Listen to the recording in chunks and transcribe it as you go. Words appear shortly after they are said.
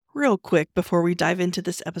Real quick before we dive into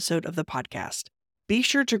this episode of the podcast, be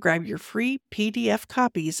sure to grab your free PDF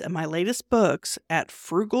copies of my latest books at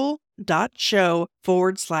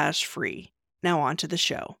frugal.show/free. Now on to the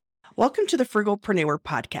show. Welcome to the Frugalpreneur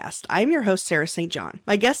podcast. I'm your host, Sarah St. John.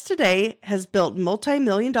 My guest today has built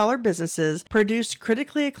multi-million-dollar businesses, produced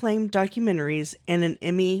critically acclaimed documentaries, and an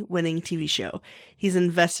Emmy-winning TV show. He's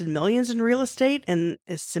invested millions in real estate and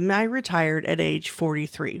is semi-retired at age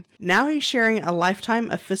 43. Now he's sharing a lifetime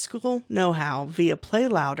of fiscal know-how via Play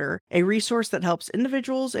Louder, a resource that helps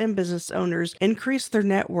individuals and business owners increase their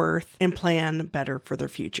net worth and plan better for their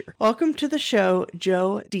future. Welcome to the show,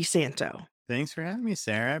 Joe DeSanto. Thanks for having me,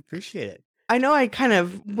 Sarah. I appreciate it. I know I kind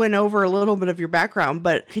of went over a little bit of your background,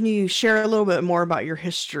 but can you share a little bit more about your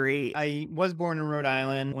history? I was born in Rhode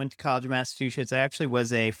Island, went to college in Massachusetts. I actually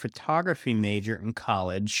was a photography major in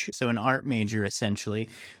college, so an art major essentially.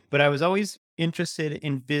 But I was always interested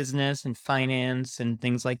in business and finance and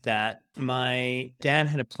things like that. My dad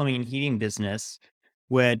had a plumbing and heating business,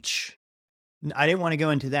 which I didn't want to go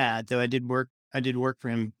into that, though I did work for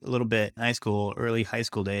him a little bit in early high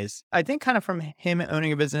school days. I think kind of from him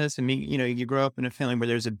owning a business and me, you grow up in a family where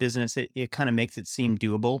there's a business, it kind of makes it seem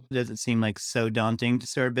doable. It doesn't seem like so daunting to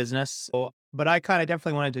start a business. But I kind of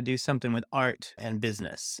definitely wanted to do something with art and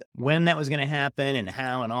business. When that was going to happen and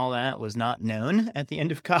how and all that was not known at the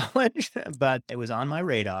end of college, but it was on my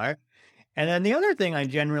radar. And then the other thing I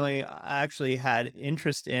generally actually had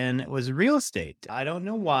interest in was real estate. I don't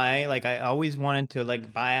know why. I always wanted to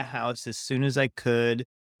buy a house as soon as I could.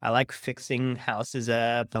 I like fixing houses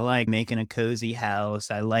up. I like making a cozy house.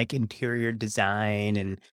 I like interior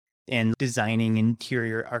design and designing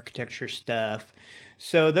interior architecture stuff.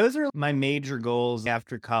 So those are my major goals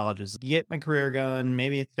after college is get my career going,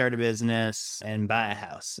 maybe start a business and buy a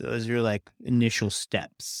house. Those are initial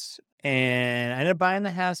steps. And I ended up buying the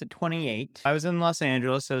house at 28. I was in Los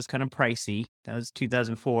Angeles, so it was kind of pricey. That was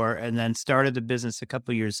 2004. And then started the business a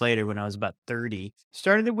couple of years later when I was about 30.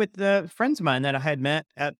 Started it with friends of mine that I had met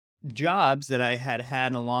at jobs that I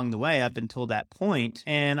had along the way up until that point.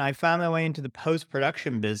 And I found my way into the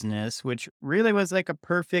post-production business, which really was like a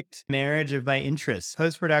perfect marriage of my interests.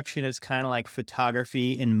 Post-production is kind of like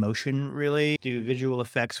photography in motion, really. Do visual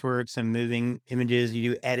effects work, some moving images,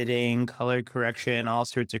 you do editing, color correction, all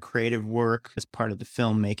sorts of creative work as part of the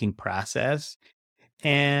filmmaking process.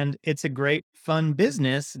 And it's a great, fun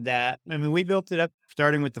business we built it up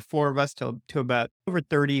starting with the four of us to about over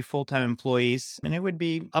 30 full-time employees. And it would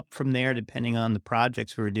be up from there depending on the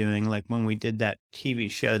projects we were doing. Like when we did that TV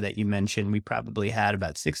show that you mentioned, we probably had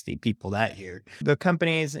about 60 people that year. The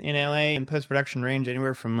companies in LA in post-production range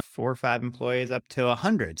anywhere from 4 or 5 employees up to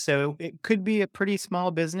 100. So it could be a pretty small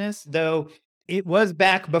business, though. It was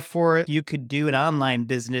back before you could do an online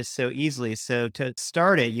business so easily. So to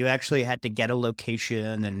start it, you actually had to get a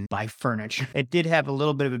location and buy furniture. It did have a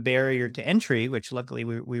little bit of a barrier to entry, which luckily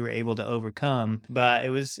we were able to overcome. But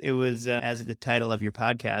it was as the title of your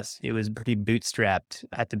podcast, it was pretty bootstrapped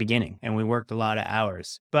at the beginning, and we worked a lot of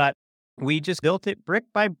hours. But we just built it brick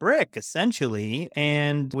by brick, essentially,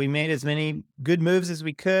 and we made as many good moves as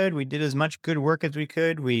we could. We did as much good work as we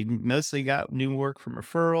could. We mostly got new work from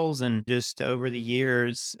referrals and just over the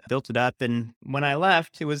years built it up. And when I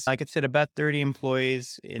left, it was, like I said, about 30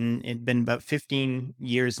 employees, and it'd been about 15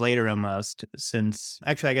 years later almost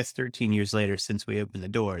I guess 13 years later since we opened the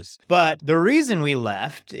doors. But the reason we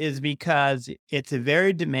left is because it's a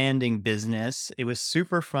very demanding business. It was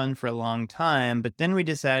super fun for a long time, but then we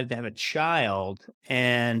decided to have a child,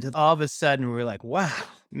 and all of a sudden we were like, wow,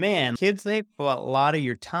 man, kids take a lot of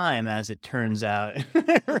your time, as it turns out.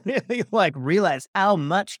 Really realize how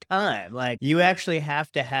much time you actually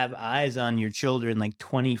have to have eyes on your children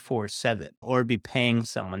 24/7 or be paying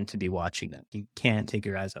someone to be watching them. You can't take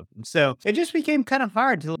your eyes off them. So it just became kind of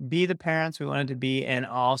hard to be the parents we wanted to be and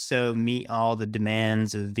also meet all the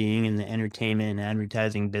demands of being in the entertainment and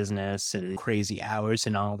advertising business and crazy hours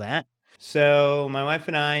and all that. So my wife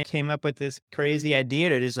and I came up with this crazy idea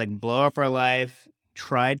to just blow up our life,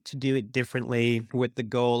 tried to do it differently with the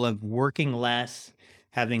goal of working less,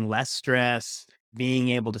 having less stress, being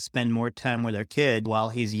able to spend more time with our kid while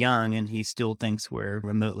he's young and he still thinks we're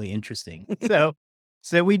remotely interesting.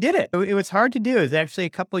 So we did it. It was hard to do. It was actually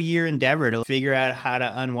a couple-year endeavor to figure out how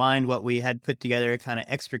to unwind what we had put together, kind of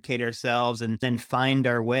extricate ourselves and then find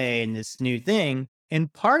our way in this new thing.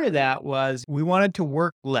 And part of that was we wanted to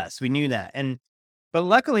work less. We knew that. But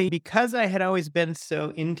luckily, because I had always been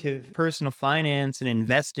so into personal finance and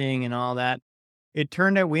investing and all that, it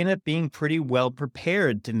turned out we ended up being pretty well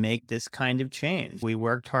prepared to make this kind of change. We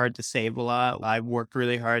worked hard to save a lot. I worked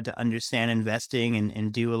really hard to understand investing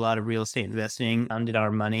and do a lot of real estate investing, funded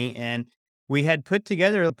our money. And we had put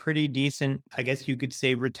together a pretty decent, I guess you could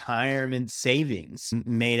say, retirement savings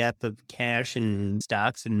made up of cash and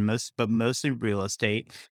stocks and mostly real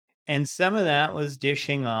estate. And some of that was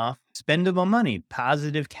dishing off spendable money,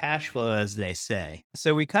 positive cash flow, as they say.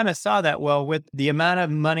 So we kind of saw that, well, with the amount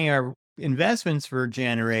of money our investments were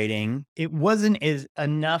generating, it wasn't as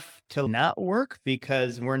enough to not work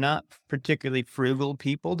because we're not particularly frugal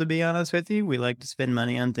people, to be honest with you. We like to spend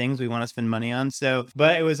money on things we want to spend money on. So,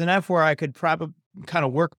 but it was enough where I could probably kind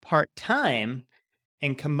of work part-time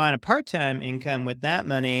and combine a part-time income with that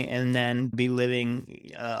money and then be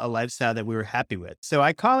living a lifestyle that we were happy with. So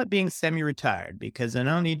I call it being semi-retired because I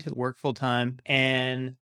don't need to work full-time.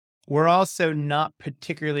 And we're also not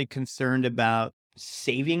particularly concerned about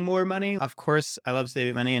saving more money. Of course, I love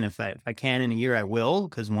saving money. And if I can in a year, I will,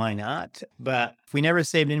 because why not? But if we never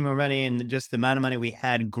saved any more money and just the amount of money we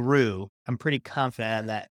had grew, I'm pretty confident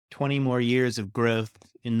that 20 more years of growth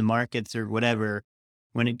in the markets or whatever,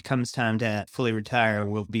 when it comes time to fully retire,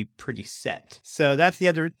 we'll be pretty set. So that's the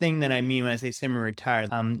other thing that I mean when I say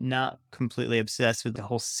semi-retired. I'm not completely obsessed with the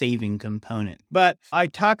whole saving component. But I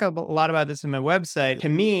talk a lot about this in my website. To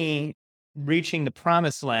me, reaching the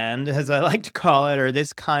promised land, as I like to call it, or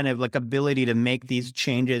this kind of like ability to make these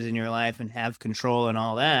changes in your life and have control and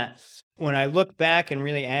all that. When I look back and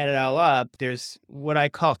really add it all up, there's what I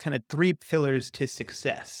call kind of 3 pillars to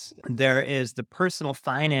success. There is the personal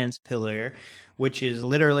finance pillar, which is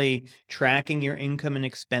literally tracking your income and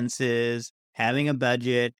expenses, having a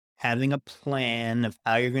budget, having a plan of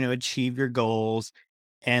how you're going to achieve your goals,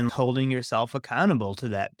 and holding yourself accountable to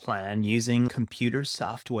that plan using computer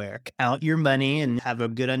software. Count your money and have a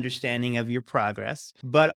good understanding of your progress.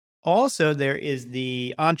 But also, there is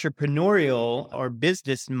the entrepreneurial or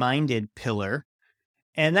business-minded pillar,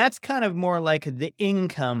 and that's kind of more like the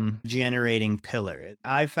income-generating pillar.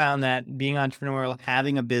 I found that being entrepreneurial,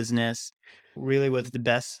 having a business, really was the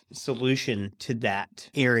best solution to that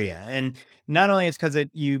area. And not only it's because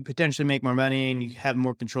you potentially make more money and you have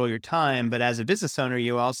more control of your time, but as a business owner,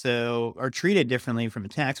 you also are treated differently from a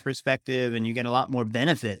tax perspective, and you get a lot more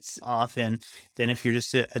benefits often than if you're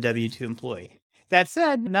just a W-2 employee. That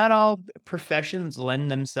said, not all professions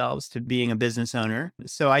lend themselves to being a business owner.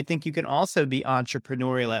 So I think you can also be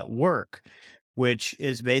entrepreneurial at work, which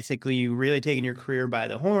is basically you really taking your career by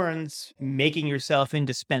the horns, making yourself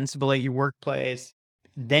indispensable at your workplace,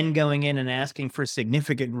 then going in and asking for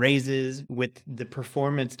significant raises with the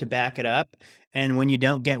performance to back it up. And when you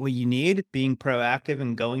don't get what you need, being proactive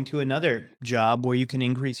and going to another job where you can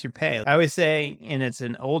increase your pay. I always say, and it's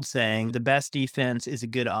an old saying, the best defense is a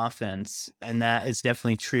good offense. And that is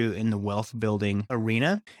definitely true in the wealth building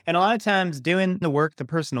arena. And a lot of times doing the work, the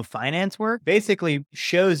personal finance work, basically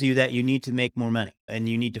shows you that you need to make more money and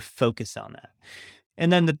you need to focus on that.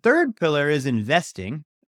 And then the third pillar is investing.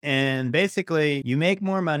 And basically, you make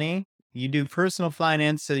more money, you do personal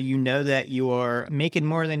finance so you know that you are making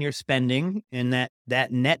more than you're spending, and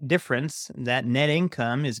that net difference, that net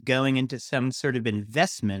income is going into some sort of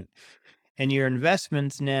investment. And your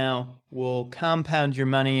investments now will compound your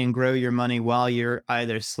money and grow your money while you're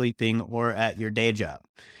either sleeping or at your day job.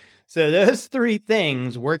 So those 3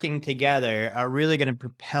 things working together are really going to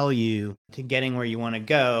propel you to getting where you want to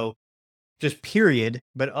go. Just period,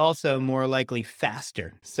 but also more likely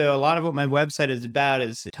faster. So a lot of what my website is about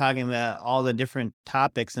is talking about all the different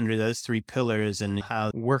topics under those 3 pillars and how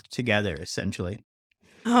they work together, essentially.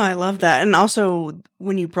 Oh, I love that. And also,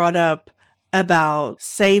 when you brought up about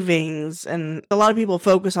savings, and a lot of people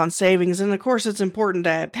focus on savings, and of course it's important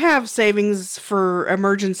to have savings for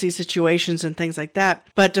emergency situations and things like that,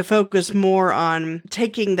 but to focus more on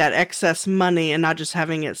taking that excess money and not just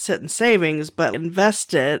having it sit in savings, but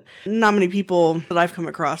invest it. Not many people that I've come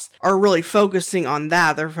across are really focusing on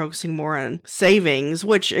that. They're focusing more on savings,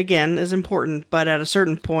 which again is important, but at a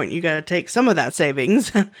certain point you got to take some of that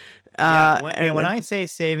savings. When I say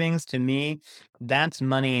savings, to me, that's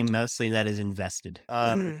money mostly that is invested.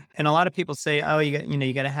 And a lot of people say, oh,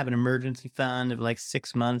 you got to have an emergency fund of like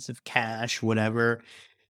 6 months of cash, whatever.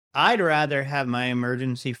 I'd rather have my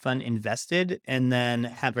emergency fund invested and then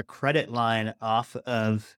have a credit line off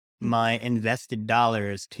of my invested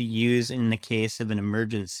dollars to use in the case of an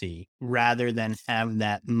emergency, rather than have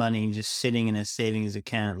that money just sitting in a savings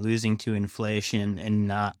account, losing to inflation and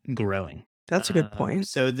not growing. That's a good point.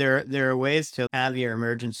 So there are ways to have your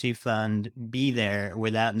emergency fund be there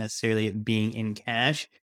without necessarily it being in cash,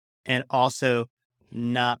 and also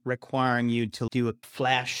not requiring you to do a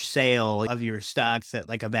flash sale of your stocks at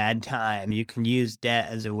like a bad time. You can use debt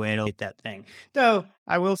as a way to get that thing. Though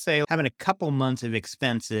I will say having a couple months of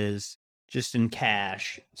expenses just in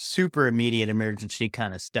cash, super immediate emergency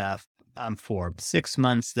kind of stuff, I'm for. 6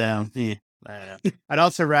 months though, I don't know. I'd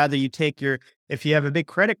also rather you take if you have a big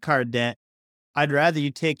credit card debt, I'd rather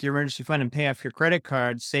you take your emergency fund and pay off your credit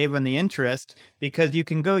card, save on the interest, because you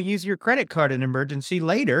can go use your credit card in emergency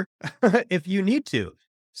later if you need to.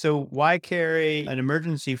 So why carry an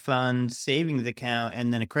emergency fund savings account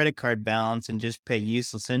and then a credit card balance and just pay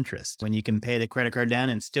useless interest when you can pay the credit card down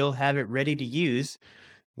and still have it ready to use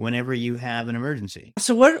whenever you have an emergency?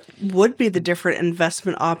 So what would be the different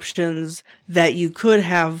investment options that you could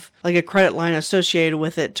have, like a credit line associated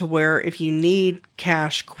with it, to where if you need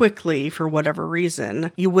cash quickly for whatever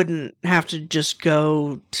reason, you wouldn't have to just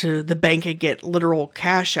go to the bank and get literal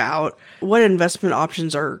cash out? What investment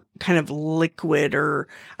options are kind of liquid, or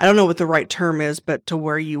I don't know what the right term is, but to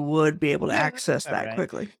where you would be able to access All that right.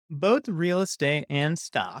 quickly? Both real estate and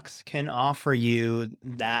stocks can offer you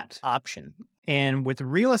that option. And with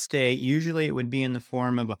real estate, usually it would be in the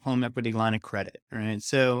form of a home equity line of credit, right?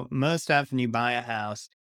 So most often you buy a house.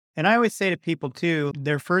 And I always say to people too,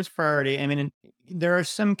 their first priority, I mean, there are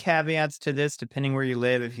some caveats to this depending where you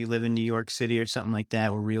live. If you live in New York City or something like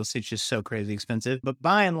that, where real estate's just so crazy expensive. But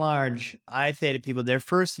by and large, I say to people, their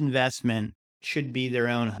first investment should be their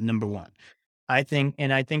own number one. I think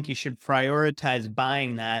you should prioritize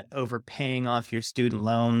buying that over paying off your student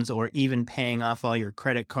loans or even paying off all your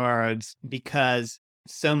credit cards, because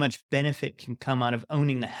so much benefit can come out of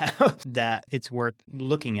owning the house that it's worth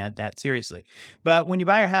looking at that seriously. But when you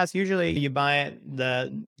buy your house, usually you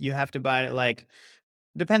have to buy it, like,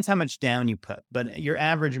 depends how much down you put, but your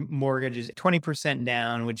average mortgage is 20%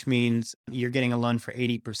 down, which means you're getting a loan for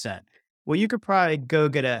 80%. Well, you could probably go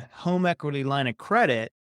get a home equity line of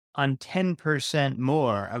credit on 10%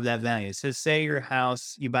 more of that value. So say you buy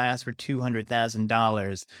a house for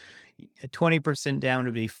 $200,000, 20% down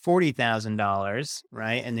would be $40,000,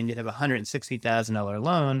 right? And then you'd have a $160,000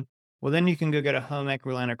 loan. Well, then you can go get a home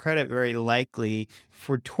equity line of credit very likely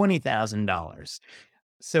for $20,000.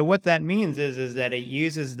 So what that means is that it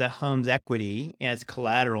uses the home's equity as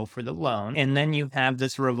collateral for the loan. And then you have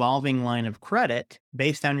this revolving line of credit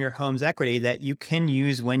based on your home's equity that you can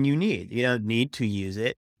use when you need. You don't need to use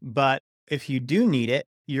it, but if you do need it,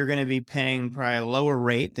 you're going to be paying probably a lower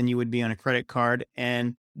rate than you would be on a credit card.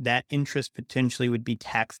 And that interest potentially would be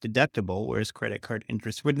tax deductible, whereas credit card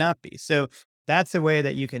interest would not be. So that's a way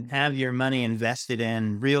that you can have your money invested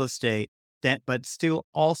in real estate, but still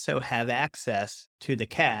also have access to the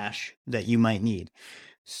cash that you might need.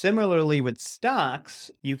 Similarly with stocks,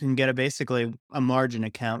 you can get basically a margin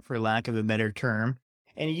account, for lack of a better term.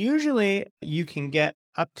 And usually you can get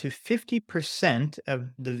up to 50% of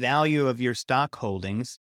the value of your stock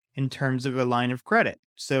holdings in terms of a line of credit.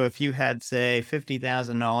 So if you had, say,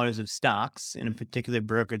 $50,000 of stocks in a particular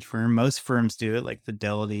brokerage firm, most firms do it, like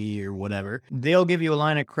Fidelity or whatever, they'll give you a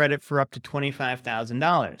line of credit for up to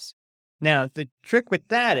 $25,000. Now, the trick with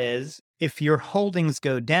that is if your holdings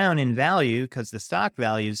go down in value because the stock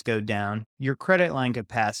values go down, your credit line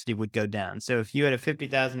capacity would go down. So if you had a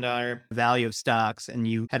 $50,000 value of stocks and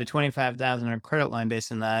you had a $25,000 credit line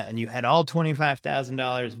based on that, and you had all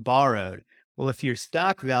 $25,000 borrowed, well, if your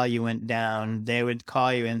stock value went down, they would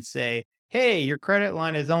call you and say, hey, your credit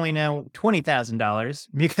line is only now $20,000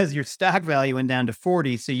 because your stock value went down to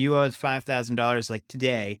 40. So you owe us $5,000 like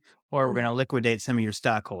today, or we're going to liquidate some of your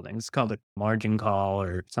stock holdings. It's called a margin call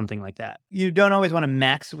or something like that. You don't always want to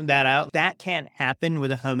max that out. That can't happen with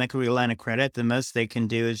a home equity line of credit. The most they can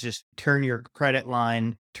do is just turn your credit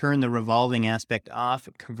line, turn the revolving aspect off,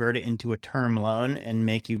 convert it into a term loan, and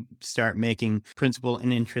make you start making principal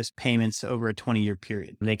and interest payments over a 20-year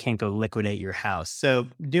period. They can't go liquidate your house. So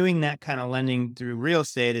doing that kind of lending through real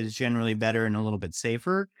estate is generally better and a little bit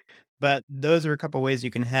safer. But those are a couple of ways you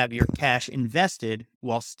can have your cash invested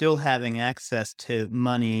while still having access to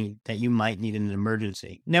money that you might need in an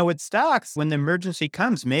emergency. Now with stocks, when the emergency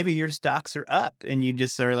comes, maybe your stocks are up and you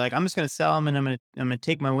just are like, I'm just going to sell them and I'm going to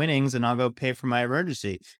take my winnings and I'll go pay for my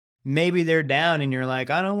emergency. Maybe they're down and you're like,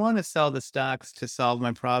 I don't want to sell the stocks to solve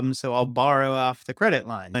my problem, so I'll borrow off the credit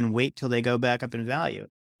line and wait till they go back up in value.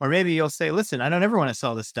 Or maybe you'll say, listen, I don't ever want to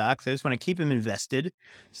sell the stocks. I just want to keep them invested.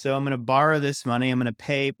 So I'm going to borrow this money. I'm going to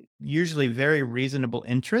pay usually very reasonable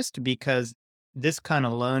interest because this kind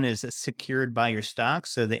of loan is secured by your stocks.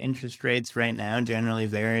 So the interest rates right now generally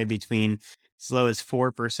vary between as low as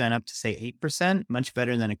 4% up to say 8%, much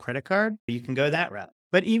better than a credit card. You can go that route.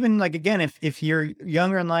 But even like, again, if you're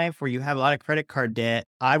younger in life where you have a lot of credit card debt,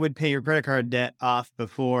 I would pay your credit card debt off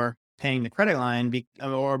before paying the credit line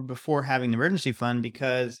or before having the emergency fund,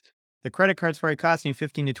 because the credit card's probably costing you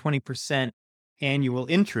 15 to 20% annual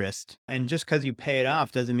interest. And just because you pay it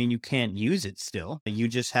off doesn't mean you can't use it still. You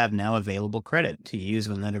just have now available credit to use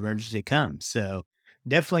when that emergency comes. So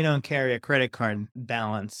definitely don't carry a credit card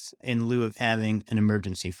balance in lieu of having an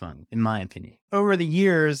emergency fund, in my opinion. Over the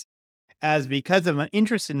years, because I'm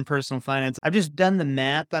interested in personal finance, I've just done the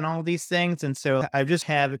math on all these things. And so I just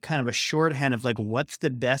have kind of a shorthand of like, what's the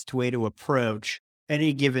best way to approach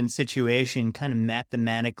any given situation, kind of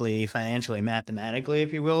mathematically, mathematically,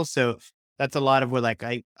 if you will. So that's a lot of what like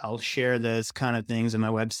I'll share those kind of things on my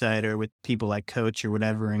website or with people like coach or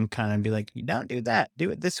whatever, and kind of be like, you don't do that, do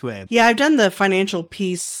it this way. Yeah, I've done the financial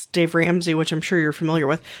piece, Dave Ramsey, which I'm sure you're familiar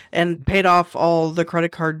with, and paid off all the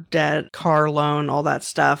credit card debt, car loan, all that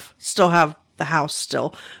stuff. Still have the house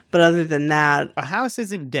still. But other than that, A house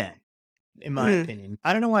isn't debt, in my opinion.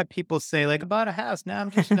 I don't know why people say like, I bought a house, now I'm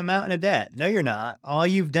just in a mountain of debt. No, you're not. All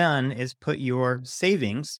you've done is put your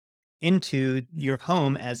savings into your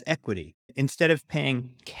home as equity. Instead of paying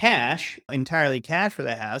entirely cash for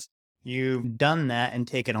the house, you've done that and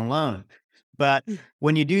taken a loan. But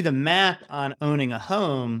when you do the math on owning a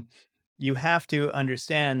home, you have to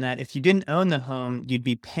understand that if you didn't own the home, you'd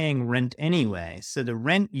be paying rent anyway. So the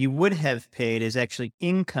rent you would have paid is actually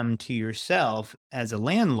income to yourself as a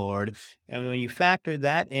landlord. And when you factor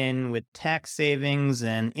that in with tax savings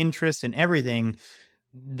and interest and everything,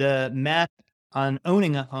 the math on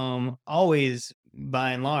owning a home always,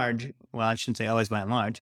 by and large, well, I shouldn't say always by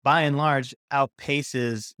and large,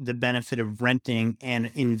 outpaces the benefit of renting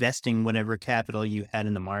and investing whatever capital you had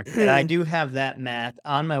in the market. And I do have that math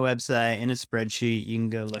on my website in a spreadsheet. You can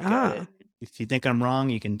go look at it. If you think I'm wrong,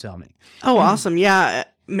 you can tell me. Oh, awesome. Yeah.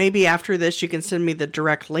 Maybe after this, you can send me the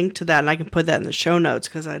direct link to that and I can put that in the show notes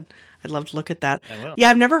because I'd love to look at that. I will. Yeah,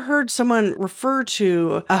 I've never heard someone refer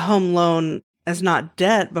to a home loan as not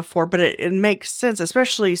debt before, but it makes sense,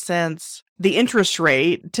 especially since the interest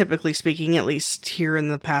rate, typically speaking, at least here in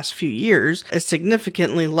the past few years, is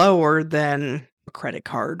significantly lower than a credit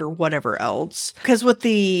card or whatever else. Because with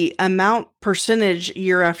the amount percentage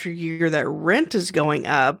year after year that rent is going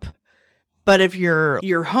up, but if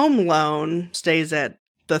your home loan stays at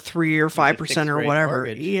the 3 or 5% or whatever,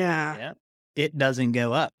 mortgage, yeah, it doesn't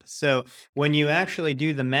go up. So when you actually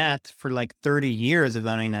do the math for like 30 years of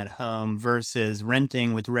owning that home versus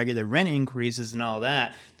renting with regular rent increases and all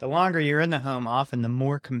that, the longer you're in the home, often the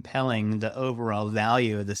more compelling the overall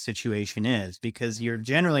value of the situation is, because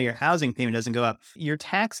your housing payment doesn't go up. Your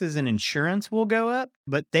taxes and insurance will go up,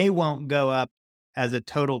 but they won't go up as a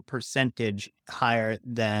total percentage higher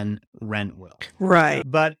than rent will. right.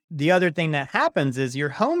 But the other thing that happens is your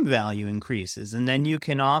home value increases, and then you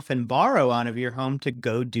can often borrow out of your home to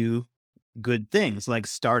go do good things like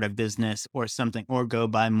start a business or something, or go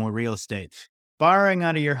buy more real estate. Borrowing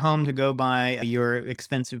out of your home to go buy your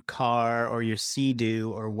expensive car or your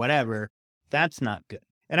Sea-Doo or whatever, that's not good.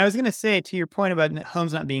 And I was going to say, to your point about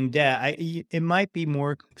homes not being debt, it might be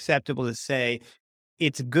more acceptable to say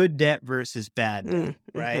it's good debt versus bad debt,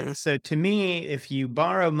 right? So to me, if you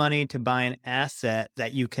borrow money to buy an asset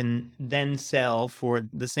that you can then sell for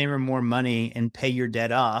the same or more money and pay your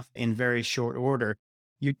debt off in very short order,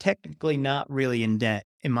 you're technically not really in debt,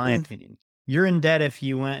 in my opinion. You're in debt if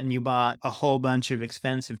you went and you bought a whole bunch of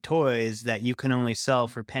expensive toys that you can only sell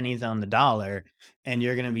for pennies on the dollar, and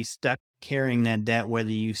you're going to be stuck carrying that debt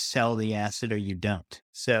whether you sell the asset or you don't.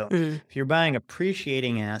 So if you're buying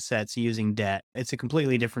appreciating assets using debt, it's a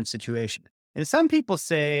completely different situation. And some people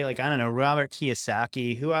say, like, I don't know, Robert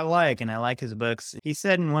Kiyosaki, who I like, and I like his books. He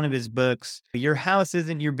said in one of his books, your house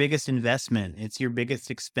isn't your biggest investment, it's your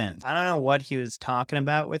biggest expense. I don't know what he was talking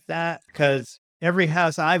about with that, because every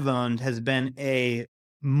house I've owned has been a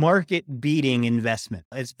market-beating investment.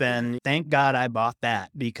 It's been, thank God I bought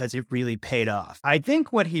that because it really paid off. I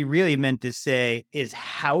think what he really meant to say is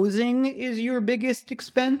housing is your biggest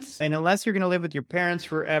expense. And unless you're going to live with your parents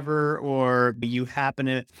forever, or you happen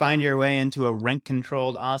to find your way into a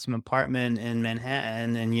rent-controlled awesome apartment in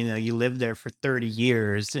Manhattan and you live there for 30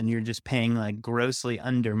 years and you're just paying like grossly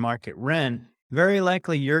under market rent, very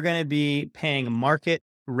likely you're going to be paying market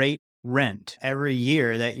rate rent every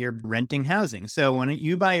year that you're renting housing. So when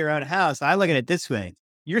you buy your own house, I look at it this way.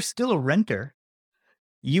 You're still a renter.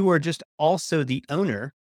 You are just also the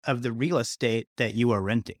owner of the real estate that you are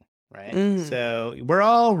renting, right? So we're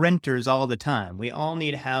all renters all the time. We all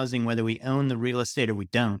need housing, whether we own the real estate or we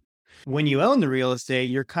don't. When you own the real estate,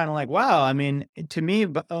 you're kind of like, wow, I mean, to me,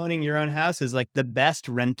 owning your own house is like the best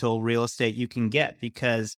rental real estate you can get,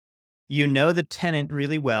 because you know the tenant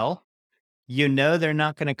really well. You know they're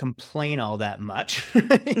not going to complain all that much. You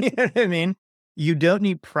know what I mean? You don't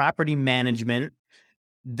need property management.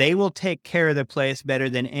 They will take care of the place better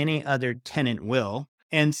than any other tenant will.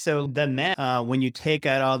 And so when you take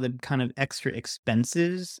out all the kind of extra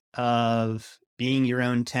expenses of being your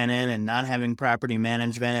own tenant and not having property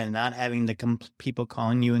management and not having the people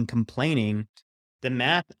calling you and complaining, the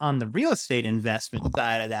math on the real estate investment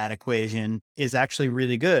side of that equation is actually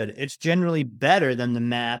really good. It's generally better than the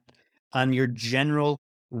math on your general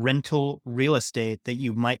rental real estate that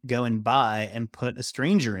you might go and buy and put a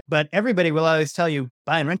stranger in. But everybody will always tell you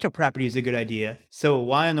buying rental property is a good idea. So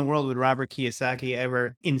why in the world would Robert Kiyosaki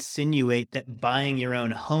ever insinuate that buying your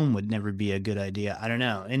own home would never be a good idea? I don't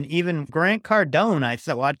know. And even Grant Cardone,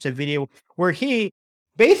 I watched a video where he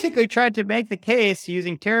basically tried to make the case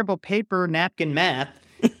using terrible paper napkin math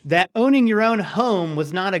that owning your own home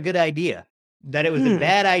was not a good idea, that it was a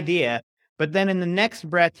bad idea. But then in the next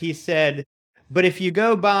breath, he said, but if you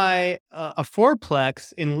go buy a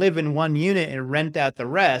fourplex and live in one unit and rent out the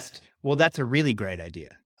rest, well, that's a really great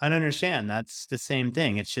idea. I don't understand. That's the same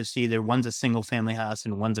thing. It's just either one's a single family house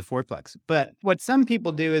and one's a fourplex. But what some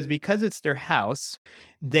people do is because it's their house,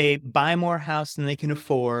 they buy more house than they can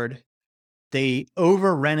afford. They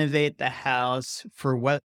over renovate the house for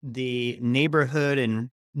what the neighborhood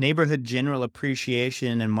general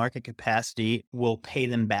appreciation and market capacity will pay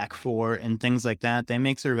them back for and things like that. They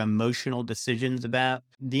make sort of emotional decisions about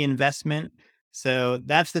the investment. So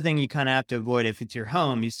that's the thing you kind of have to avoid. If it's your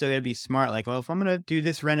home, you still got to be smart. Like, well, if I'm going to do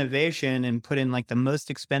this renovation and put in like the most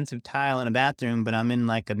expensive tile in a bathroom, but I'm in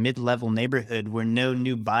like a mid-level neighborhood where no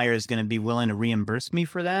new buyer is going to be willing to reimburse me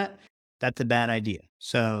for that, that's a bad idea.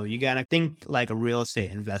 So you got to think like a real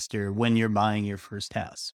estate investor when you're buying your first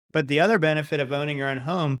house. But the other benefit of owning your own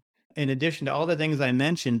home, in addition to all the things I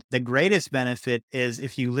mentioned, the greatest benefit is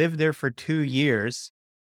if you live there for 2 years,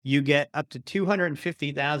 you get up to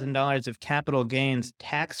 $250,000 of capital gains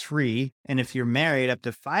tax-free. And if you're married, up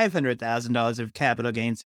to $500,000 of capital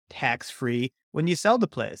gains tax-free when you sell the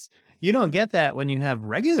place. You don't get that when you have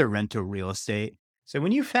regular rental real estate. So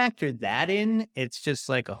when you factor that in, it's just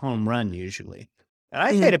like a home run usually. And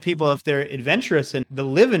I say to people, if they're adventurous, and the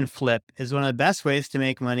live and flip is one of the best ways to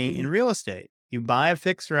make money in real estate. You buy a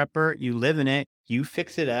fixer-upper, you live in it, you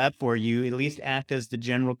fix it up, or you at least act as the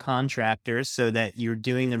general contractor so that you're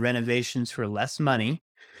doing the renovations for less money.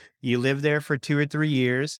 You live there for 2 or 3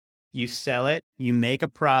 years, you sell it, you make a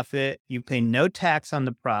profit, you pay no tax on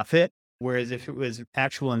the profit. Whereas if it was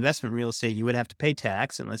actual investment real estate, you would have to pay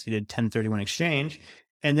tax unless you did 1031 exchange.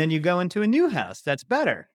 And then you go into a new house that's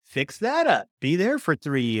better. Fix that up. Be there for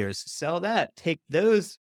 3 years. Sell that. Take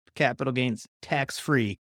those capital gains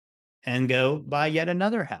tax-free and go buy yet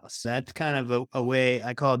another house. That's kind of a way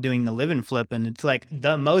I call doing the live and flip. And it's like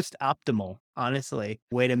the most optimal, honestly,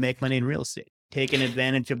 way to make money in real estate. Taking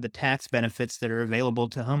advantage of the tax benefits that are available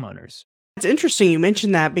to homeowners. It's interesting you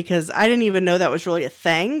mentioned that because I didn't even know that was really a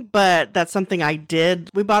thing, but that's something I did.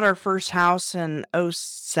 We bought our first house in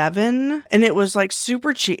 2007 and it was like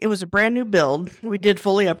super cheap. It was a brand new build. We did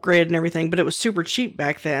fully upgrade and everything, but it was super cheap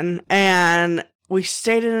back then. And we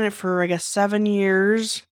stayed in it for, I guess, 7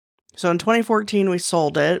 years. So in 2014, we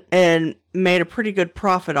sold it and made a pretty good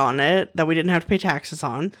profit on it that we didn't have to pay taxes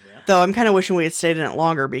on. Yeah. Though I'm kind of wishing we had stayed in it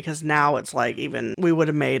longer because now it's like even we would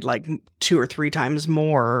have made like 2 or 3 times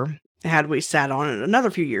more had we sat on it another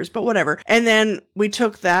few years, but whatever. And then we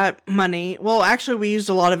took that money. Well, actually, we used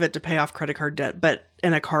a lot of it to pay off credit card debt, but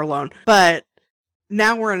in a car loan. But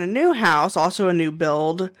now we're in a new house, also a new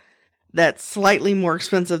build that's slightly more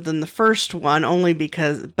expensive than the first one,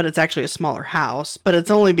 but it's actually a smaller house, but it's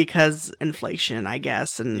only because inflation, I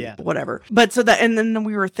guess, and whatever. But and then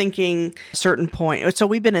we were thinking a certain point. So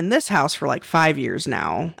we've been in this house for like 5 years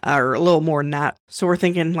now, or a little more than that. So we're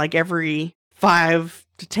thinking like every 5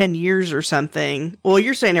 to 10 years or something. Well,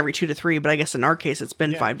 you're saying every 2 to 3, but I guess in our case, it's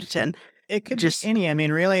been 5 to 10. It could just be any. I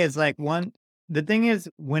mean, really, it's like the thing is,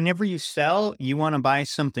 whenever you sell, you want to buy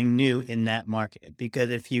something new in that market,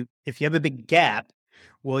 because if you have a big gap,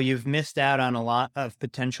 well, you've missed out on a lot of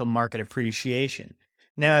potential market appreciation.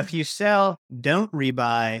 Now, if you sell, don't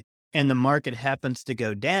rebuy, and the market happens to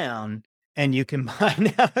go down, and you can buy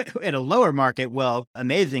now at a lower market, well,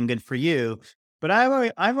 amazing, good for you. But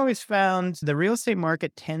I've always found the real estate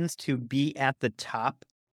market tends to be at the top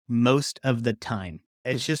most of the time.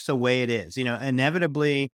 It's just the way it is. You know,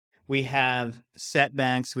 inevitably, we have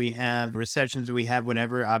setbacks, we have recessions, we have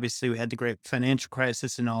whatever. Obviously, we had the great financial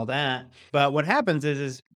crisis and all that. But what happens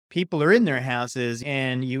is people are in their houses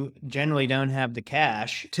and you generally don't have the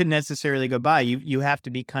cash to necessarily go buy. You have to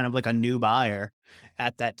be kind of like a new buyer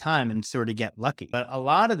at that time and sort of get lucky. But a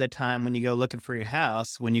lot of the time when you go looking for your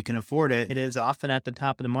house, when you can afford it, it is often at the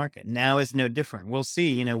top of the market. Now is no different. We'll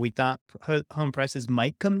see. You know, we thought home prices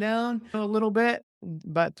might come down a little bit,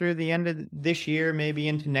 but through the end of this year, maybe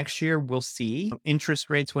into next year, we'll see. Interest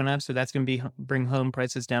rates went up, so that's going to bring home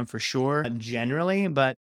prices down for sure, generally.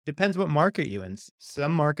 But Depends what market you in.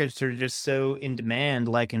 Some markets are just so in demand,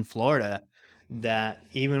 like in Florida, that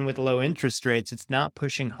even with low interest rates, it's not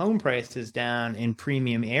pushing home prices down in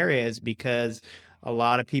premium areas because a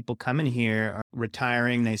lot of people coming here are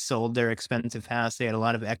retiring. They sold their expensive house. They had a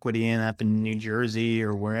lot of equity in up in New Jersey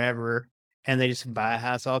or wherever, and they just buy a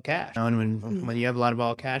house all cash. And when you have a lot of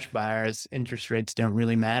all cash buyers, interest rates don't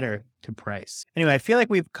really matter to price. Anyway, I feel like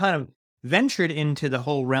we've kind of ventured into the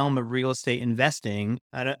whole realm of real estate investing.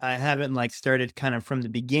 I haven't like started kind of from the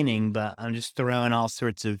beginning, but I'm just throwing all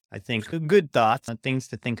sorts of, I think, good thoughts and things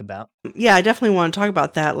to think about. Yeah, I definitely want to talk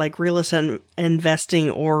about that, like real estate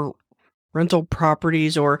investing or rental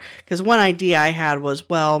properties, or because one idea I had was,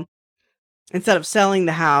 well, instead of selling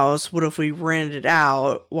the house, what if we rented it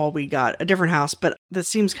out while we got a different house? But that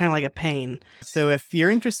seems kind of like a pain. So if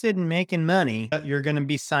you're interested in making money, you're going to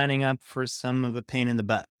be signing up for some of a pain in the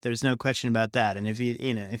butt. There's no question about that. And if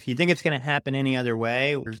you think it's going to happen any other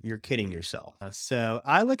way, you're kidding yourself. So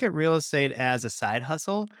I look at real estate as a side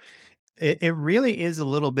hustle. It really is a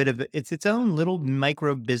little bit of it's its own little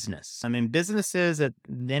micro business. I mean, businesses at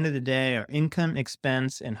the end of the day are income,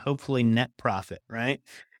 expense, and hopefully net profit, right?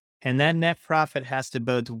 And that net profit has to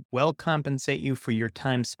both well compensate you for your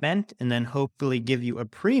time spent and then hopefully give you a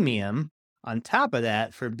premium on top of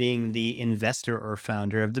that for being the investor or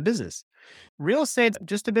founder of the business. Real estate's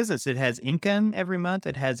just a business. It has income every month,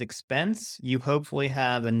 it has expense. You hopefully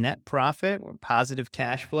have a net profit or positive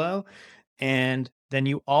cash flow. And then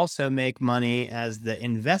you also make money as the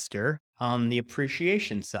investor on the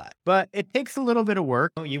appreciation side. But it takes a little bit of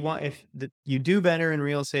work. You do better in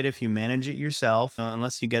real estate if you manage it yourself,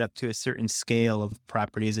 unless you get up to a certain scale of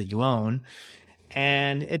properties that you own.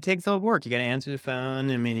 And it takes a lot of work. You got to answer the phone.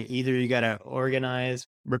 I mean, either you got to organize,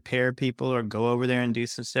 repair people, or go over there and do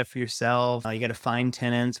some stuff for yourself. You got to find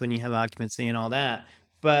tenants when you have occupancy and all that.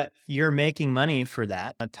 But you're making money for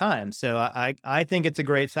that time. So I think it's a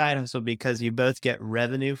great side hustle because you both get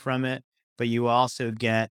revenue from it, but you also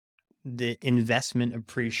get the investment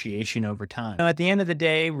appreciation over time. Now, at the end of the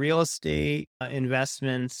day, real estate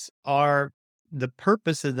investments are the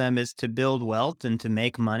purpose of them is to build wealth and to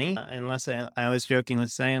make money. Unless I was joking,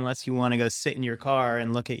 let's say, unless you want to go sit in your car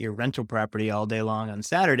and look at your rental property all day long on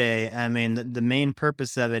Saturday. I mean, the main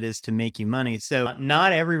purpose of it is to make you money. So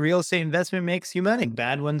not every real estate investment makes you money.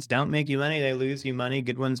 Bad ones don't make you money. They lose you money.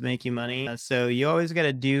 Good ones make you money. So you always got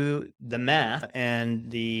to do the math and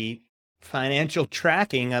the financial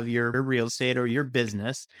tracking of your real estate or your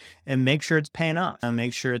business and make sure it's paying off and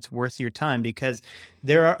make sure it's worth your time, because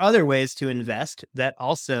there are other ways to invest that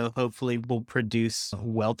also hopefully will produce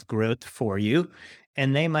wealth growth for you,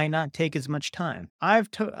 and they might not take as much time. I've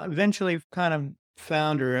eventually kind of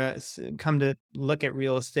found or come to look at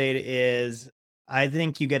real estate is I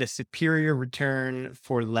think you get a superior return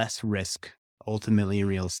for less risk. Ultimately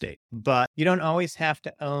real estate, but you don't always have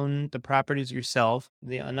to own the properties yourself.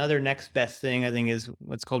 Another next best thing I think is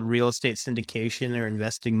what's called real estate syndication, or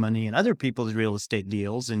investing money in other people's real estate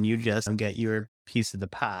deals and you just get your piece of the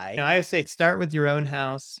pie. I would say start with your own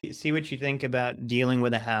house, see what you think about dealing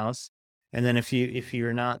with a house. And then if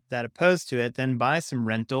you're not that opposed to it, then buy some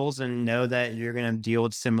rentals and know that you're going to deal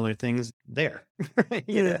with similar things there.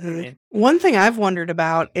 One thing I've wondered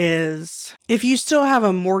about is if you still have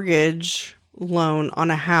a mortgage loan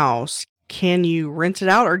on a house, can you rent it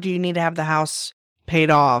out, or do you need to have the house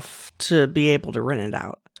paid off to be able to rent it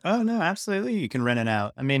out? Oh, no, absolutely. You can rent it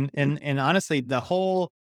out. I mean, and honestly,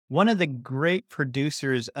 one of the great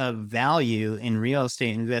producers of value in real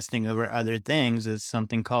estate investing over other things is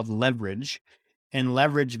something called leverage. And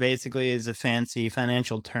leverage basically is a fancy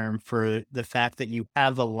financial term for the fact that you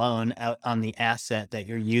have a loan out on the asset that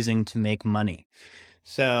you're using to make money.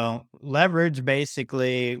 So leverage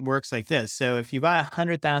basically works like this. So if you buy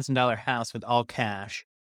 $100,000 house with all cash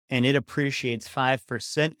and it appreciates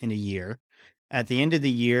 5% in a year, at the end of the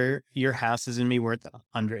year, your house is going to be worth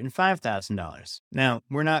 $105,000. Now,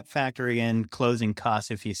 we're not factoring in closing costs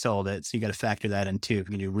if you sold it. So you got to factor that in too if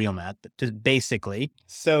you can do real math, but just basically.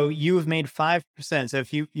 So you have made 5%. So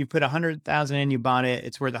if you put 100,000 in, you bought it,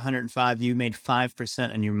 it's worth 105, you made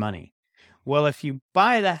 5% on your money. Well, if you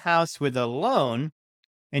buy the house with a loan,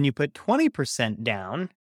 and you put 20% down,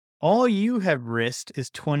 all you have risked is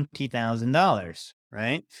 $20,000,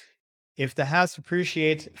 right? If the house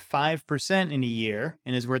appreciates 5% in a year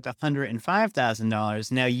and is worth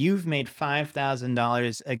 $105,000, now you've made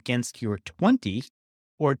 $5,000 against your 20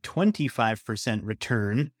 or 25%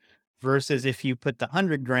 return, versus if you put the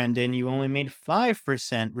 100 grand in, you only made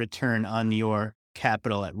 5% return on your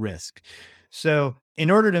capital at risk. So in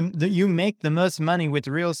order to you make the most money with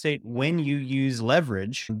real estate when you use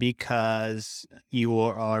leverage because you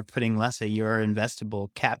are putting less of your investable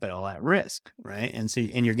capital at risk, right? And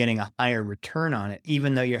you're getting a higher return on it,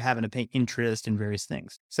 even though you're having to pay interest and various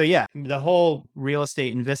things. So yeah, the whole real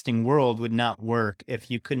estate investing world would not work if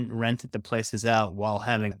you couldn't rent the places out while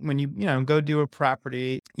having, when you go do a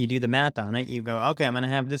property, you do the math on it, you go, okay, I'm going to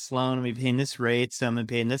have this loan, I'm paying this rate, so I'm going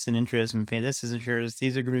to pay this in interest, I'm paying this as insurance,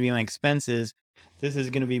 these are going to be my expenses. This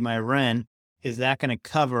is going to be my rent. Is that going to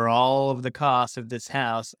cover all of the costs of this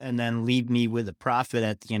house and then leave me with a profit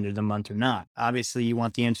at the end of the month or not? Obviously, you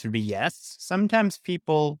want the answer to be yes. Sometimes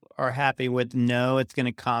people are happy with no, it's going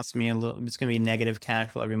to cost me it's going to be negative cash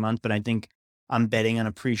flow every month, but I think I'm betting on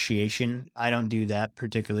appreciation. I don't do that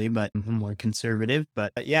particularly, but I'm more conservative.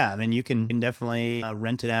 But yeah, I mean, you can definitely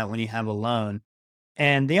rent it out when you have a loan.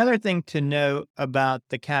 And the other thing to note about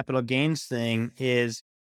the capital gains thing is,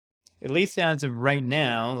 at least as of right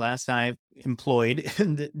now, last I employed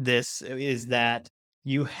this, is that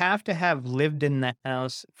you have to have lived in the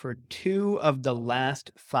house for 2 of the last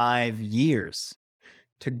 5 years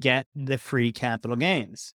to get the free capital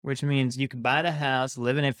gains, which means you could buy the house,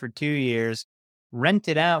 live in it for 2 years, rent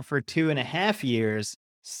it out for 2.5 years,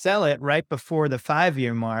 sell it right before the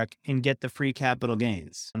 5-year mark and get the free capital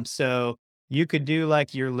gains. So you could do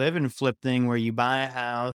like your live and flip thing where you buy a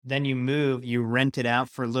house, then you move, you rent it out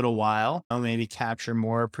for a little while, maybe capture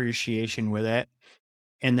more appreciation with it,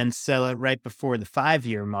 and then sell it right before the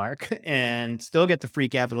 5-year mark and still get the free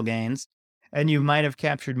capital gains. And you might have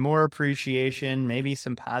captured more appreciation, maybe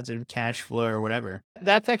some positive cash flow or whatever.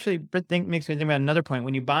 That's actually makes me think about another point.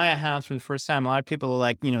 When you buy a house for the first time, a lot of people are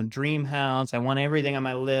like, dream house. I want everything on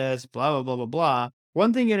my list, blah, blah, blah, blah, blah.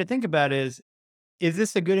 One thing you got to think about is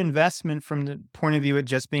this a good investment from the point of view of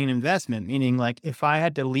just being an investment? Meaning, like, if I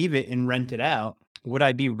had to leave it and rent it out, would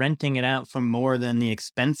I be renting it out for more than the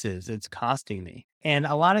expenses it's costing me? And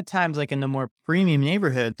a lot of times, like in the more premium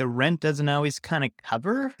neighborhood, the rent doesn't always kind of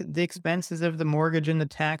cover the expenses of the mortgage and the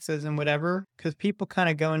taxes and whatever, because people kind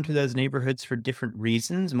of go into those neighborhoods for different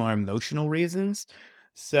reasons, more emotional reasons.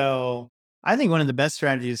 So I think one of the best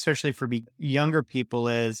strategies, especially for younger people,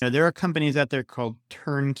 is there are companies out there called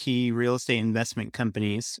turnkey real estate investment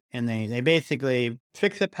companies, and they basically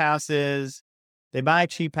fix up houses, they buy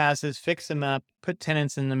cheap houses, fix them up, put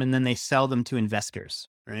tenants in them, and then they sell them to investors,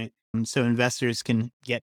 right? So investors can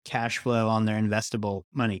get cash flow on their investable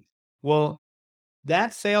money. Well,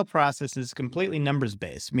 that sale process is completely numbers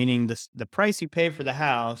based, meaning the price you pay for the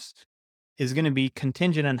house is going to be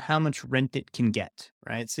contingent on how much rent it can get,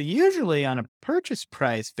 right? So usually on a purchase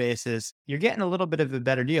price basis, you're getting a little bit of a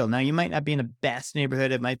better deal. Now, you might not be in the best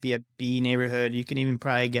neighborhood. It might be a B neighborhood. You can even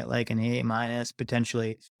probably get like an A minus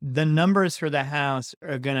potentially. The numbers for the house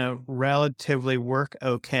are going to relatively work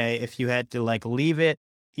okay if you had to like leave it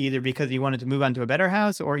either because you wanted to move on to a better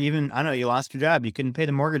house, or even, I don't know, you lost your job. You couldn't pay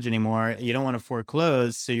the mortgage anymore. You don't want to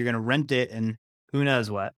foreclose. So you're going to rent it and who knows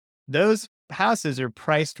what. Those houses are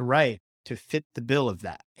priced right to fit the bill of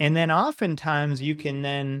that. And then oftentimes you can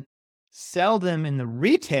then sell them in the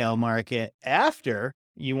retail market after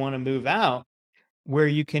you want to move out, where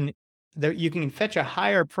you can fetch a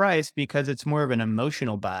higher price because it's more of an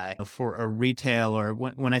emotional buy for a retail, or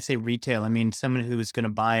when I say retail, I mean someone who is going to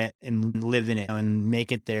buy it and live in it and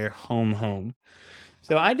make it their home.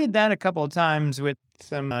 So I did that a couple of times with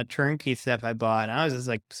some turnkey stuff I bought. And I was just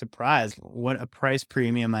like surprised what a price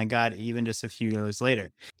premium I got even just a few years later.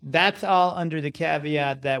 That's all under the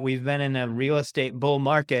caveat that we've been in a real estate bull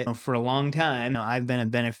market for a long time. I've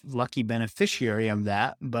been a lucky beneficiary of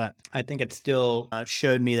that, but I think it still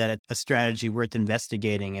showed me that it's a strategy worth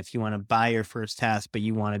investigating if you want to buy your first house, but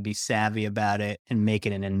you want to be savvy about it and make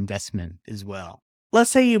it an investment as well. Let's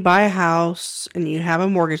say you buy a house and you have a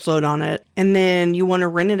mortgage loan on it, and then you want to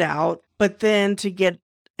rent it out, but then to get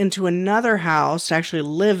into another house to actually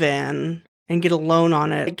live in and get a loan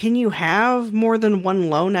on it, can you have more than one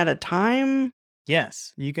loan at a time?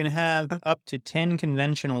 Yes, you can have up to 10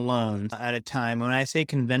 conventional loans at a time. When I say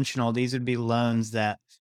conventional, these would be loans that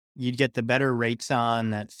you'd get the better rates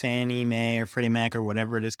on, that Fannie Mae or Freddie Mac or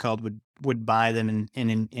whatever it is called would buy them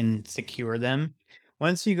and secure them.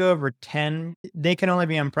 Once you go over 10, they can only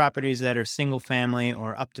be on properties that are single family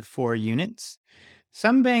or up to 4 units.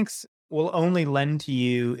 Some banks will only lend to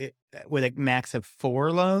you with a max of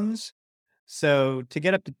 4 loans. So to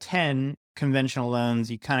get up to 10 conventional loans,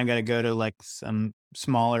 you kind of got to go to like some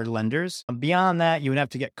smaller lenders. Beyond that, you would have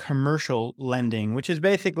to get commercial lending, which is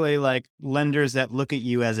basically like lenders that look at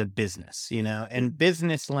you as a business, and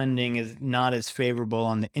business lending is not as favorable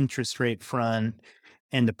on the interest rate front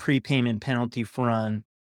and the prepayment penalty front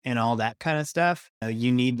and all that kind of stuff.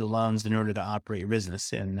 You need the loans in order to operate your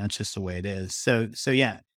business, and that's just the way it is. So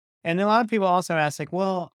yeah. And a lot of people also ask, like,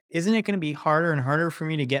 well, isn't it going to be harder and harder for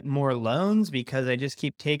me to get more loans because I just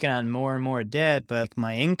keep taking on more and more debt, but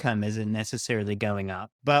my income isn't necessarily going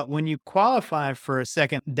up? But when you qualify for a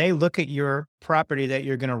second, they look at your property that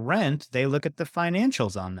you're going to rent. They look at the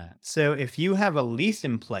financials on that. So if you have a lease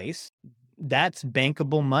in place, that's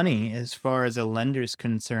bankable money as far as a lender's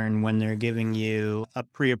concerned when they're giving you a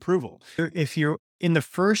pre-approval. If you're in the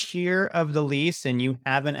first year of the lease and you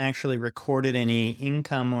haven't actually recorded any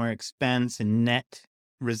income or expense and net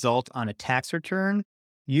result on a tax return,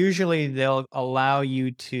 usually they'll allow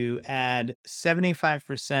you to add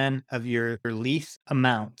 75% of your lease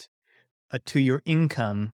amount to your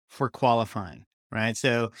income for qualifying, right?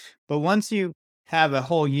 So, but once you have a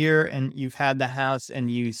whole year and you've had the house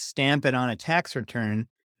and you stamp it on a tax return,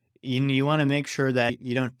 you want to make sure that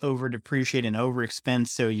you don't over depreciate and over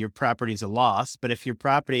expense so your property's a loss. But if your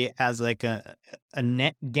property has like a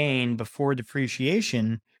net gain before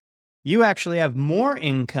depreciation, you actually have more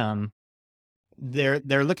income.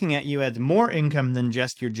 They're looking at you as more income than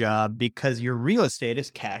just your job because your real estate is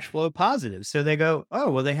cash flow positive. So they go, oh,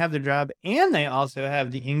 well, they have the job and they also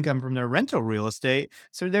have the income from their rental real estate.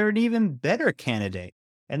 So they're an even better candidate.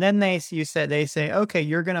 And then they say, okay,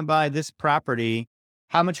 you're going to buy this property.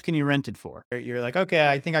 How much can you rent it for? You're like, okay,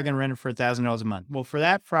 I think I can rent it for $1,000 a month. Well, for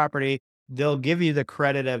that property, they'll give you the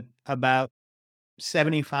credit of about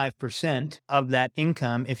 75% of that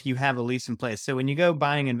income if you have a lease in place. So when you go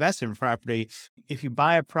buying investment property, if you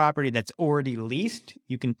buy a property that's already leased,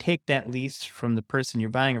 you can take that lease from the person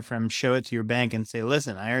you're buying it from, show it to your bank and say,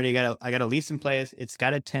 listen, I got a lease in place. It's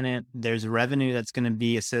got a tenant. There's revenue that's going to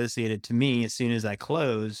be associated to me as soon as I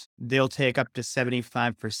close. They'll take up to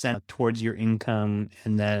 75% towards your income.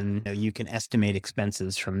 And then you can estimate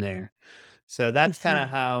expenses from there. So that's kind of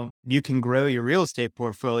how you can grow your real estate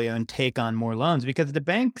portfolio and take on more loans, because the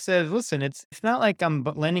bank says, listen, it's not like I'm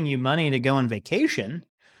lending you money to go on vacation.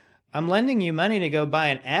 I'm lending you money to go buy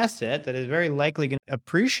an asset that is very likely going to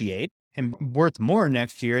appreciate and worth more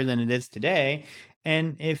next year than it is today.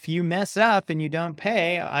 And if you mess up and you don't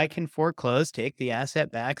pay, I can foreclose, take the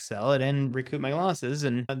asset back, sell it, and recoup my losses.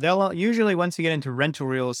 And they'll usually, once you get into rental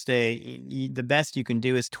real estate, the best you can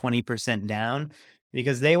do is 20% down,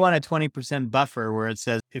 because they want a 20% buffer where it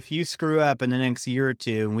says, if you screw up in the next year or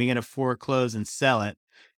two and we get to foreclose and sell it,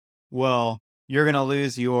 well, you're going to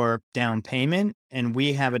lose your down payment. And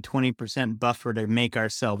we have a 20% buffer to make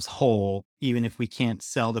ourselves whole, even if we can't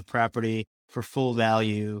sell the property for full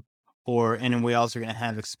value. And we also are going to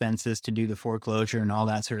have expenses to do the foreclosure and all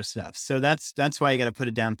that sort of stuff. So that's why you got to put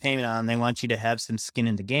a down payment on. They want you to have some skin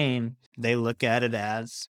in the game. They look at it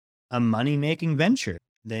as a money-making venture.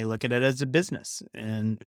 They look at it as a business,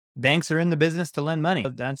 and banks are in the business to lend money.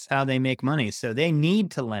 That's how they make money. So they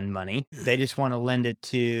need to lend money. They just want to lend it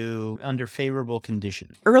to under favorable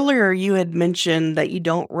conditions. Earlier, you had mentioned that you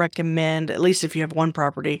don't recommend, at least if you have one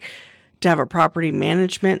property, to have a property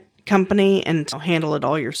management company and handle it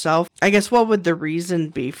all yourself. I guess what would the reason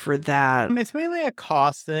be for that? It's mainly a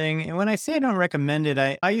cost thing. And when I say I don't recommend it,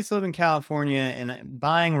 I used to live in California, and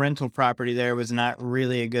buying rental property there was not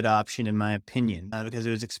really a good option in my opinion, because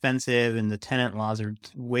it was expensive and the tenant laws are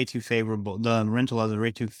way too favorable. The rental laws are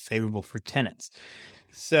way too favorable for tenants.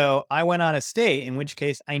 So I went out of state, in which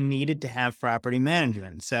case I needed to have property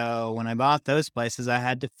management. So when I bought those places, I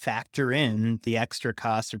had to factor in the extra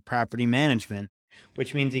cost of property management,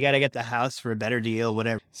 which means you got to get the house for a better deal,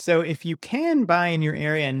 whatever. So if you can buy in your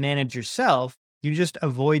area and manage yourself, you just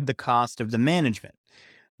avoid the cost of the management.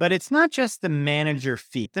 But it's not just the manager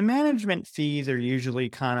fee. The management fees are usually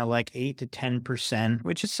kind of like 8 to 10%,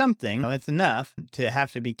 which is something. It's enough to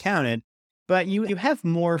have to be counted. But you have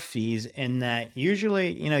more fees in that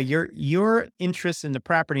usually, your interests and the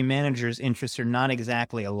property manager's interests are not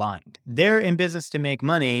exactly aligned. They're in business to make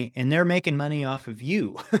money, and they're making money off of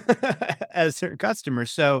you as their customer.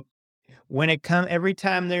 So when every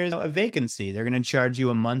time there's a vacancy, they're going to charge you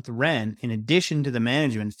a month rent in addition to the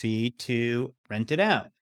management fee to rent it out.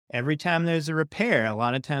 Every time there's a repair, a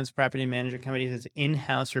lot of times property management companies is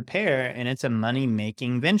in-house repair, and it's a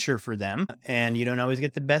money-making venture for them, and you don't always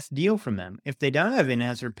get the best deal from them. If they don't have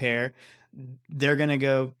in-house repair, they're going to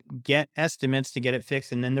go get estimates to get it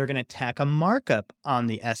fixed, and then they're going to tack a markup on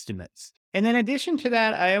the estimates. And in addition to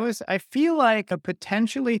that, I feel like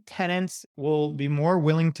potentially tenants will be more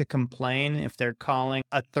willing to complain if they're calling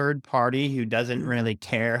a third party who doesn't really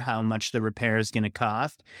care how much the repair is going to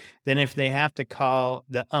cost. than if they have to call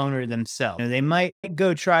the owner themselves. You know, they might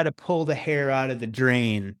go try to pull the hair out of the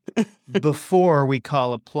drain before we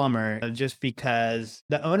call a plumber, just because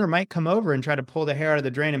the owner might come over and try to pull the hair out of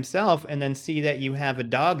the drain himself and then see that you have a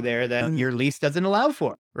dog there that your lease doesn't allow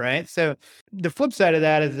for, right? So the flip side of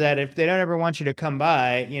that is that if they don't ever want you to come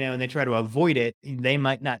by, you know, and they try to avoid it, they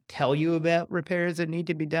might not tell you about repairs that need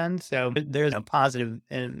to be done. So there's a positive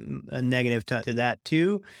and a negative to that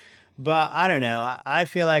too. But I don't know. I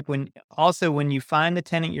feel like when you find the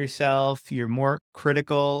tenant yourself, you're more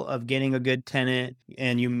critical of getting a good tenant,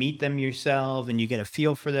 and you meet them yourself and you get a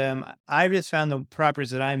feel for them. I've just found the properties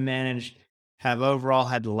that I managed have overall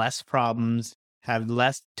had less problems, have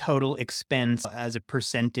less total expense as a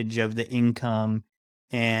percentage of the income,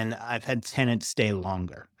 and I've had tenants stay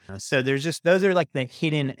longer. So those are like the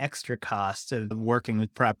hidden extra costs of working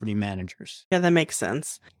with property managers. Yeah, that makes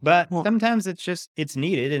sense. But sometimes it's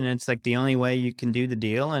needed, and it's like the only way you can do the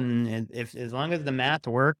deal. And if as long as the math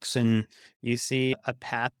works and you see a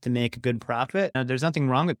path to make a good profit, there's nothing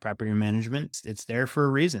wrong with property management. It's there for a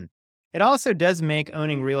reason. It also does make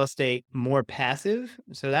owning real estate more passive.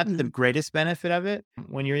 So that's the greatest benefit of it.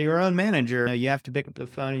 When you're your own manager, you have to pick up the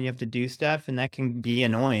phone and you have to do stuff, and that can be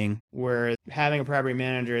annoying, where having a property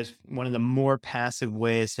manager is one of the more passive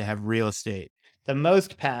ways to have real estate. The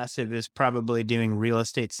most passive is probably doing real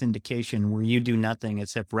estate syndication, where you do nothing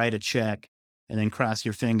except write a check and then cross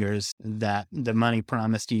your fingers that the money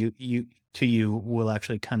promised to you will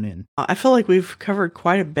actually come in. I feel like we've covered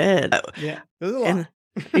quite a bit. Yeah. There's a lot.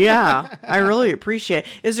 Yeah, I really appreciate it.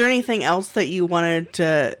 Is there anything else that you wanted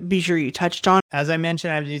to be sure you touched on? As I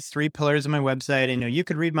mentioned, I have these 3 pillars on my website, and you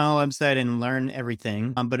could read my whole website and learn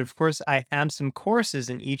everything. But of course, I have some courses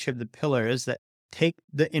in each of the pillars that take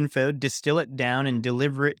the info, distill it down, and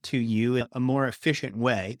deliver it to you in a more efficient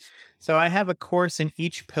way. So I have a course in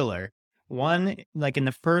each pillar. One, like in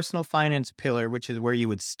the personal finance pillar, which is where you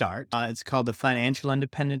would start. It's called the Financial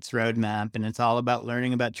Independence Roadmap, and it's all about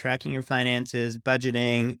learning about tracking your finances,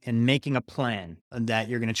 budgeting, and making a plan that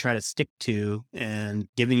you're going to try to stick to and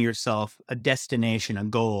giving yourself a destination, a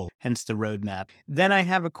goal, hence the roadmap. Then I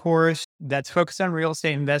have a course that's focused on real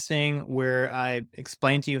estate investing, where I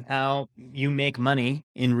explain to you how you make money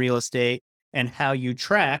in real estate and how you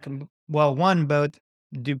track, well, both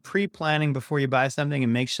do pre-planning before you buy something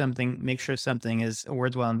and make sure something is a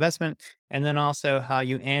worthwhile investment. And then also how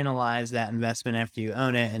you analyze that investment after you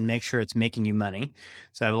own it and make sure it's making you money.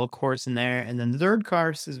 So I have a little course in there. And then the third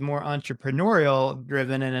course is more entrepreneurial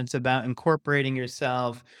driven, and it's about incorporating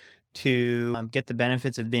yourself to get the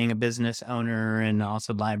benefits of being a business owner, and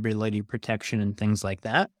also liability protection and things like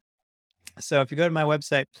that. So if you go to my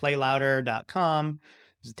website, playlouder.com,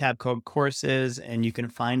 there's a tab called courses, and you can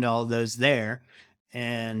find all those there.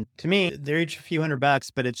 And to me, they're each a few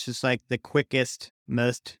 $100, but it's just like the quickest,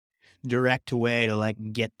 most direct way to like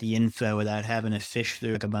get the info without having to fish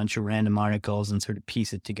through like a bunch of random articles and sort of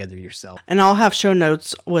piece it together yourself. And I'll have show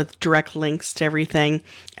notes with direct links to everything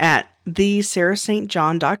at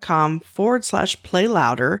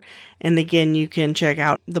thesarahstjohn.com/playlouder. And again, you can check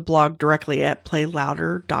out the blog directly at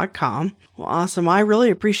playlouder.com. Well, awesome. I really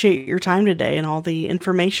appreciate your time today and all the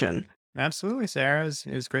information. Absolutely, Sarah.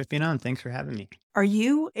 It was great being on. Thanks for having me. Are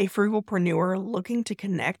you a frugalpreneur looking to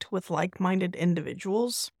connect with like-minded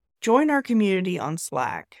individuals? Join our community on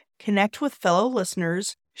Slack. Connect with fellow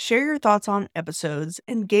listeners, share your thoughts on episodes,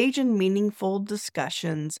 engage in meaningful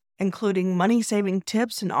discussions, including money-saving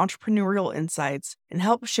tips and entrepreneurial insights, and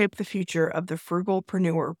help shape the future of the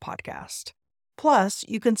Frugalpreneur podcast. Plus,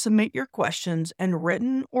 you can submit your questions in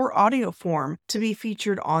written or audio form to be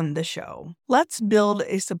featured on the show. Let's build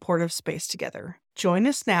a supportive space together. Join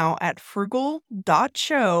us now at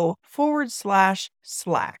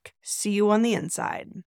frugal.show/Slack. See you on the inside.